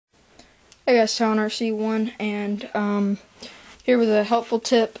Hey guys, Town RC1, and here with a helpful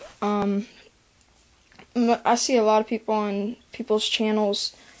tip. I see a lot of people on people's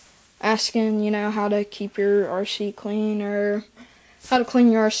channels asking, how to keep your RC clean or how to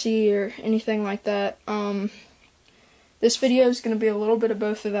clean your RC or anything like that. This video is going to be a little bit of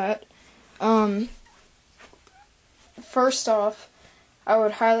both of that. First off, I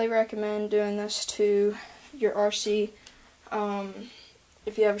would highly recommend doing this to your RC.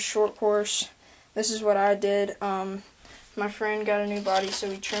 If you have a short course, this is what I did. My friend got a new body, so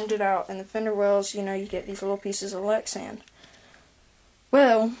we trimmed it out, and the fender wells, you get these little pieces of Lexan.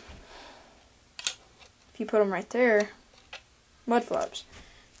 Well, if you put them right there, mud flaps.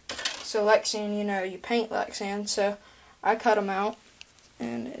 So Lexan, you paint Lexan, so I cut them out,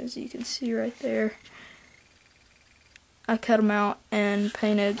 and as you can see right there, I cut them out and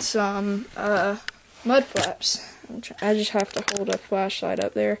painted some mud flaps. I just have to hold a flashlight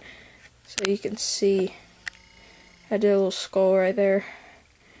up there so you can see. I did a little skull right there,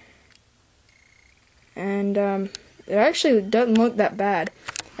 and it actually doesn't look that bad.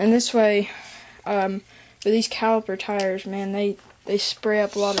 And this way, for these caliper tires, man, they spray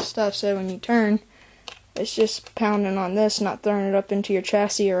up a lot of stuff, so when you turn, it's just pounding on this, not throwing it up into your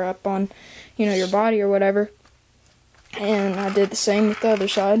chassis or up on your body or whatever. And I did the same with the other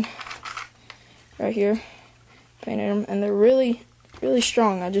side right here. Painted them, and they're really, really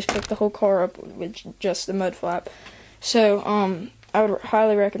strong. I just picked the whole car up with just the mud flap. So, I would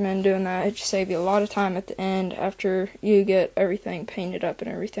highly recommend doing that. It'd save you a lot of time at the end after you get everything painted up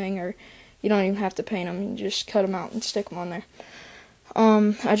and everything, or you don't even have to paint them. You just cut them out and stick them on there.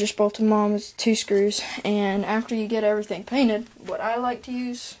 I just bolted them on with 2 screws, and after you get everything painted, what I like to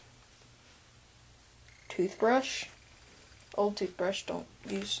use, toothbrush, old toothbrush, don't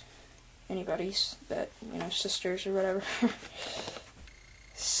use anybody's, that, sisters or whatever.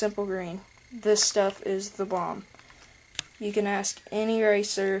 Simple Green. This stuff is the bomb. You can ask any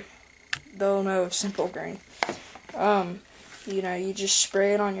racer, they'll know of Simple Green. You just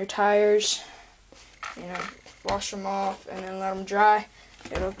spray it on your tires, wash them off and then let them dry.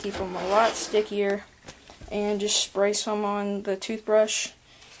 It'll keep them a lot stickier. And just spray some on the toothbrush,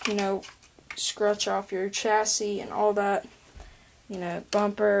 scratch off your chassis and all that.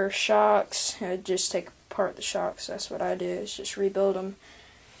 Bumper, shocks, just take apart the shocks. That's what I do, is just rebuild them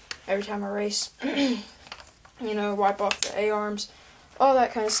every time I race. Wipe off the A-arms, all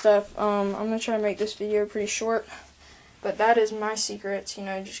that kind of stuff. I'm going to try to make this video pretty short, but that is my secrets.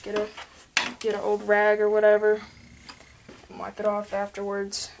 Just get an old rag or whatever and wipe it off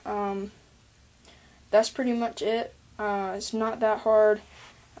afterwards. That's pretty much it. It's not that hard.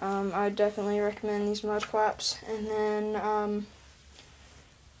 I definitely recommend these mud flaps, and then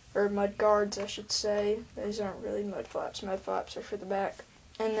or mud guards, I should say. These aren't really mud flaps. Mud flaps are for the back.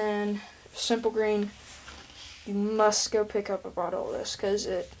 And then Simple Green, you must go pick up a bottle of this because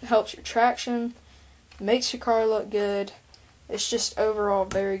it helps your traction, makes your car look good. It's just overall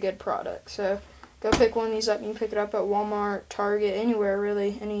very good product. So go pick one of these up. You can pick it up at Walmart, Target, anywhere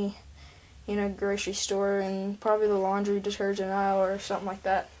really, any grocery store, and probably the laundry detergent aisle or something like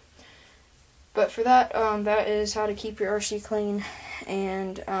that. But for that, that is how to keep your RC clean,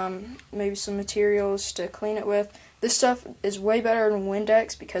 and maybe some materials to clean it with. This stuff is way better than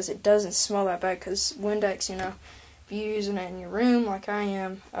Windex because it doesn't smell that bad, because Windex, if you're using it in your room like I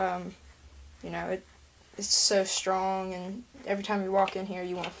am, it's so strong, and every time you walk in here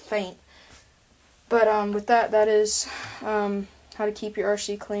you want to faint. But with that is how to keep your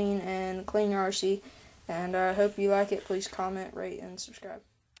RC clean and clean your RC, and I hope you like it. Please comment, rate, and subscribe.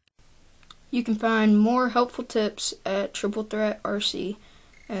 You can find more helpful tips at Triple Threat RC,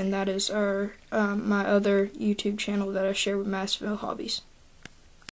 and that is my other YouTube channel that I share with Massville Hobbies.